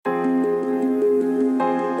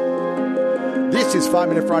This is 5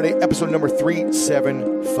 Minute Friday, episode number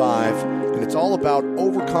 375, and it's all about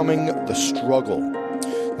overcoming the struggle.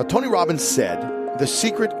 Now, Tony Robbins said, the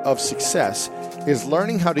secret of success is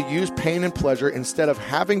learning how to use pain and pleasure instead of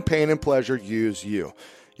having pain and pleasure use you.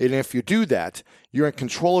 And if you do that, you're in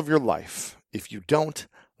control of your life. If you don't,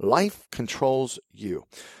 life controls you.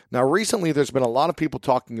 Now, recently, there's been a lot of people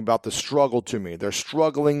talking about the struggle to me. They're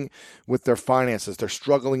struggling with their finances. They're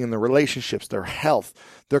struggling in their relationships, their health,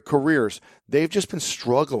 their careers. They've just been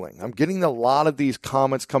struggling. I'm getting a lot of these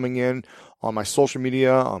comments coming in on my social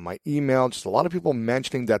media, on my email, just a lot of people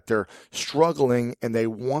mentioning that they're struggling and they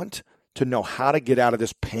want to know how to get out of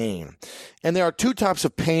this pain. And there are two types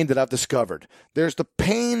of pain that I've discovered. There's the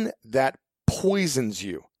pain that poisons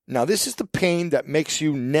you. Now, this is the pain that makes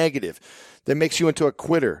you negative, that makes you into a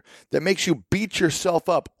quitter, that makes you beat yourself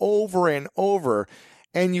up over and over,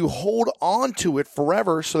 and you hold on to it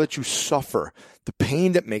forever so that you suffer. The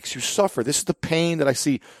pain that makes you suffer. This is the pain that I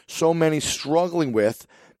see so many struggling with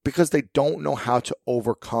because they don't know how to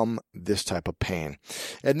overcome this type of pain.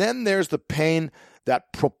 And then there's the pain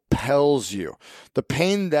that propels you. The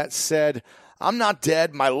pain that said, I'm not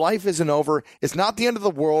dead. My life isn't over. It's not the end of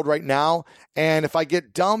the world right now. And if I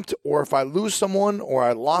get dumped or if I lose someone or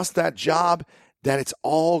I lost that job, then it's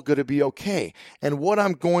all going to be okay. And what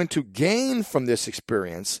I'm going to gain from this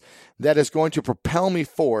experience that is going to propel me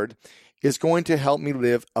forward is going to help me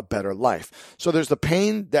live a better life. So there's the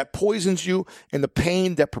pain that poisons you and the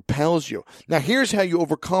pain that propels you. Now, here's how you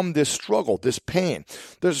overcome this struggle, this pain.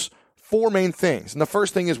 There's four main things. And the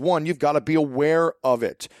first thing is, one, you've got to be aware of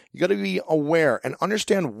it. You got to be aware and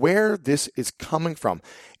understand where this is coming from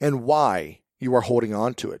and why you are holding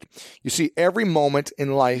on to it. You see, every moment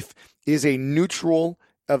in life is a neutral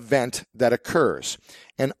event that occurs,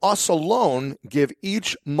 and us alone give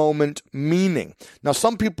each moment meaning. Now,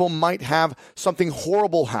 some people might have something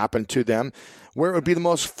horrible happen to them where it would be the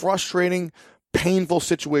most frustrating, painful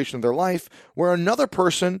situation of their life, where another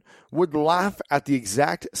person would laugh at the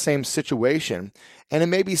exact same situation, and it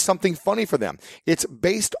may be something funny for them. It's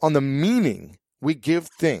based on the meaning we give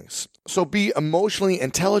things. So be emotionally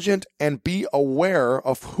intelligent and be aware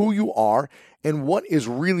of who you are and what is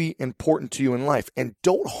really important to you in life. And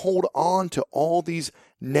don't hold on to all these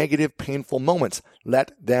negative, painful moments.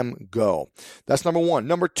 Let them go. That's number one.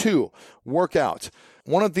 Number two, work out.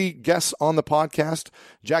 One of the guests on the podcast,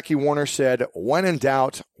 Jackie Warner, said, when in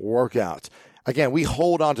doubt, work out. Again, we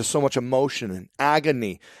hold on to so much emotion and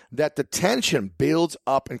agony that the tension builds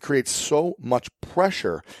up and creates so much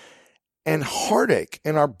pressure and heartache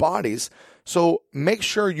in our bodies. So make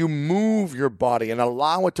sure you move your body and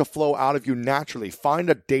allow it to flow out of you naturally. Find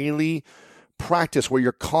a daily practice where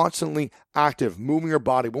you're constantly active, moving your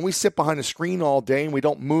body. When we sit behind a screen all day and we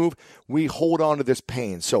don't move, we hold on to this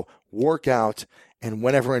pain. So work out, and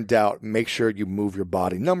whenever in doubt, make sure you move your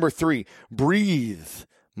body. Number three, breathe,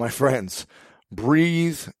 my friends.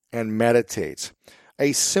 Breathe and meditate.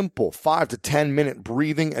 A simple 5 to 10 minute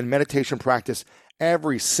breathing and meditation practice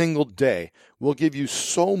every single day will give you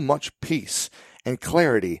so much peace and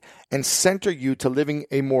clarity and center you to living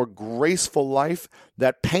a more graceful life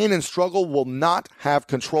that pain and struggle will not have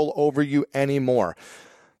control over you anymore.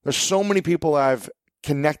 There's so many people I've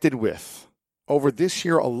connected with over this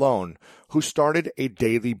year alone who started a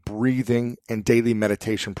daily breathing and daily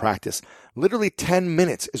meditation practice. Literally 10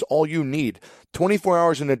 minutes is all you need, 24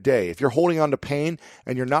 hours in a day. If you're holding on to pain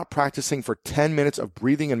and you're not practicing for 10 minutes of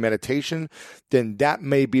breathing and meditation, then that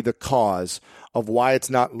may be the cause of why it's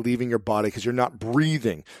not leaving your body, because you're not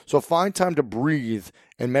breathing. So find time to breathe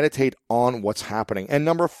and meditate on what's happening. And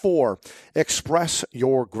number four, express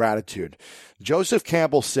your gratitude. Joseph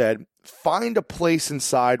Campbell said, find a place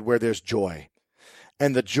inside where there's joy,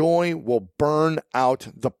 and the joy will burn out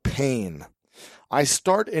the pain. I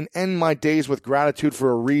start and end my days with gratitude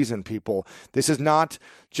for a reason, people. This is not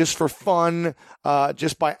just for fun,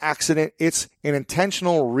 just by accident. It's an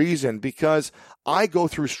intentional reason, because I go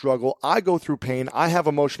through struggle. I go through pain. I have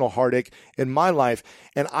emotional heartache in my life,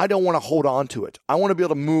 and I don't want to hold on to it. I want to be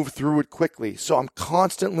able to move through it quickly. So I'm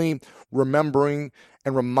constantly remembering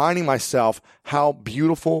and reminding myself how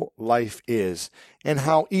beautiful life is, and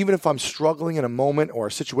how even if I'm struggling in a moment or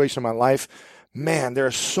a situation in my life, man, there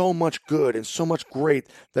is so much good and so much great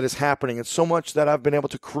that is happening, and so much that I've been able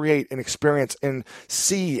to create and experience and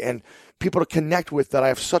see and people to connect with, that I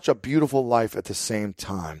have such a beautiful life at the same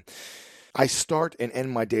time. I start and end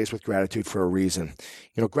my days with gratitude for a reason.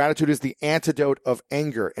 You know, gratitude is the antidote of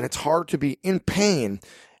anger, and it's hard to be in pain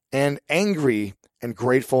and angry and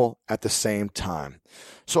grateful at the same time.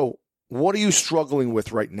 So What are you struggling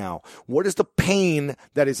with right now? What is the pain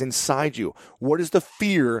that is inside you? What is the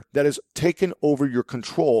fear that has taken over your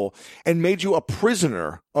control and made you a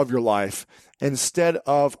prisoner of your life instead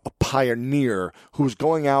of a pioneer who's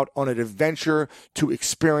going out on an adventure to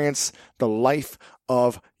experience the life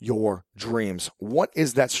of your dreams? What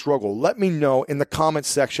is that struggle? Let me know in the comments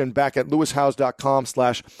section back at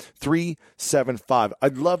lewishowes.com/375.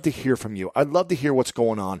 I'd love to hear from you. I'd love to hear what's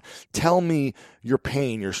going on. Tell me your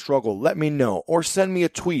pain, your struggle. Let me know. Or send me a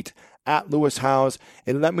tweet at Lewis Howes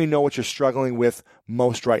and let me know what you're struggling with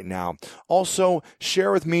most right now. Also,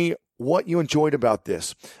 share with me what you enjoyed about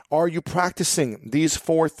this. Are you practicing these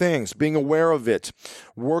 4 things? Being aware of it,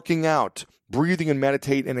 working out, breathing and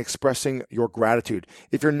meditate, and expressing your gratitude.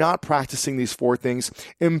 If you're not practicing these 4 things,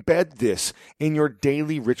 embed this in your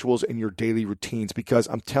daily rituals and your daily routines, because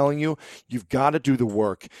I'm telling you, you've got to do the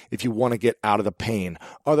work if you want to get out of the pain.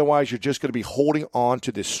 Otherwise, you're just going to be holding on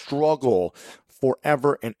to this struggle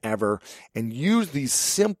forever and ever, and use these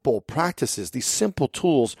simple practices, these simple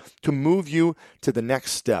tools to move you to the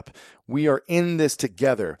next step. We are in this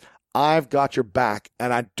together. I've got your back,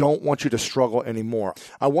 and I don't want you to struggle anymore.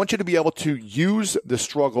 I want you to be able to use the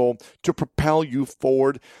struggle to propel you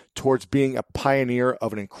forward towards being a pioneer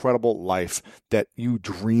of an incredible life that you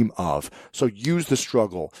dream of. So use the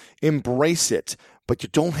struggle, embrace it, but you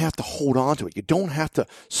don't have to hold on to it. You don't have to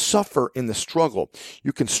suffer in the struggle.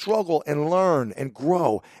 You can struggle and learn and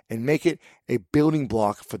grow and make it a building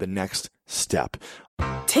block for the next step.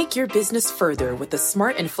 Take your business further with the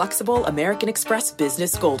smart and flexible American Express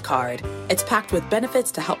Business Gold Card. It's packed with benefits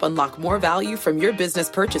to help unlock more value from your business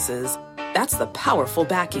purchases. That's the powerful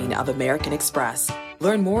backing of American Express.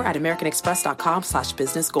 Learn more at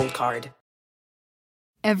americanexpress.com/businessgoldcard.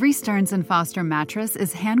 Every Stearns & Foster mattress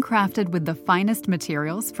is handcrafted with the finest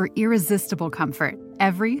materials for irresistible comfort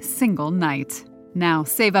every single night. Now,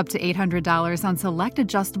 save up to $800 on select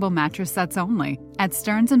adjustable mattress sets only at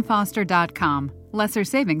stearnsandfoster.com. Lesser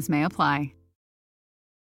savings may apply.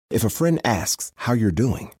 If a friend asks how you're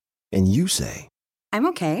doing, and you say, I'm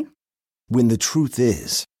okay. When the truth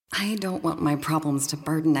is, I don't want my problems to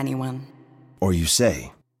burden anyone. Or you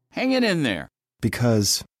say, hang it in there.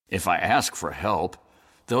 Because if I ask for help,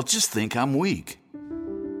 they'll just think I'm weak.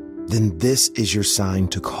 Then this is your sign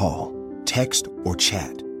to call, text, or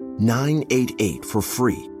chat 988 for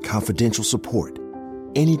free, confidential support.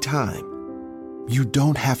 Anytime. You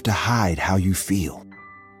don't have to hide how you feel.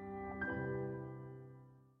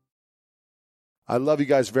 I love you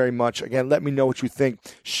guys very much. Again, let me know what you think.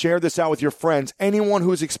 Share this out with your friends. Anyone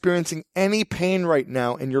who is experiencing any pain right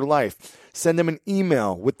now in your life, send them an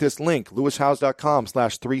email with this link,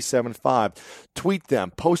 lewishowes.com/375. Tweet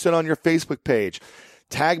them. Post it on your Facebook page.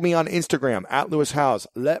 Tag me on Instagram at Lewis Howes.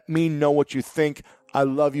 Let me know what you think. I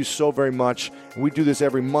love you so very much. We do this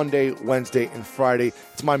every Monday, Wednesday, and Friday.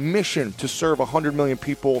 It's my mission to serve 100 million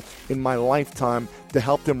people in my lifetime to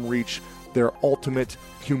help them reach their ultimate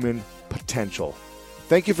human potential.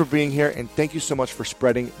 Thank you for being here, and thank you so much for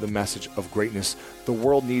spreading the message of greatness. The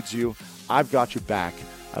world needs you. I've got your back.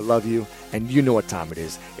 I love you, and you know what time it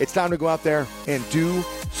is. It's time to go out there and do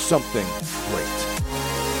something great.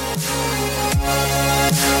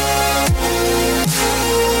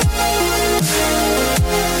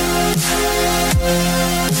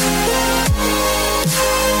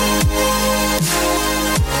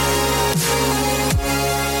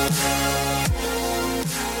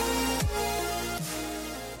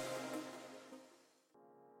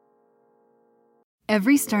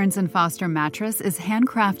 Every Stearns & Foster mattress is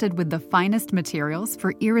handcrafted with the finest materials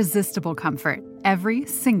for irresistible comfort every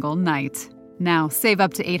single night. Now, save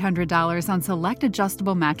up to $800 on select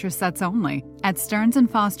adjustable mattress sets only at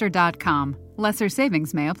stearnsandfoster.com. Lesser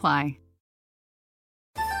savings may apply.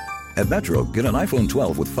 At Metro, get an iPhone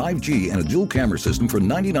 12 with 5G and a dual camera system for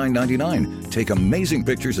 $99.99. Take amazing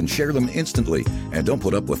pictures and share them instantly. And don't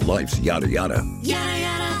put up with life's yada yada. Yada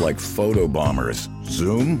yada. Like photo bombers.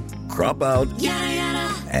 Zoom, crop out, yada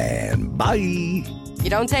yada. And bye. You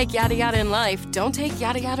don't take yada yada in life, don't take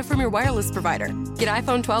yada yada from your wireless provider. Get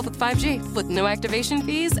iPhone 12 with 5G with no activation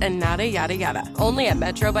fees and nada yada yada. Only at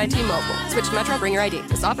Metro by T-Mobile. Switch to Metro, bring your ID.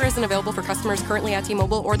 This offer isn't available for customers currently at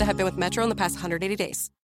T-Mobile or that have been with Metro in the past 180 days.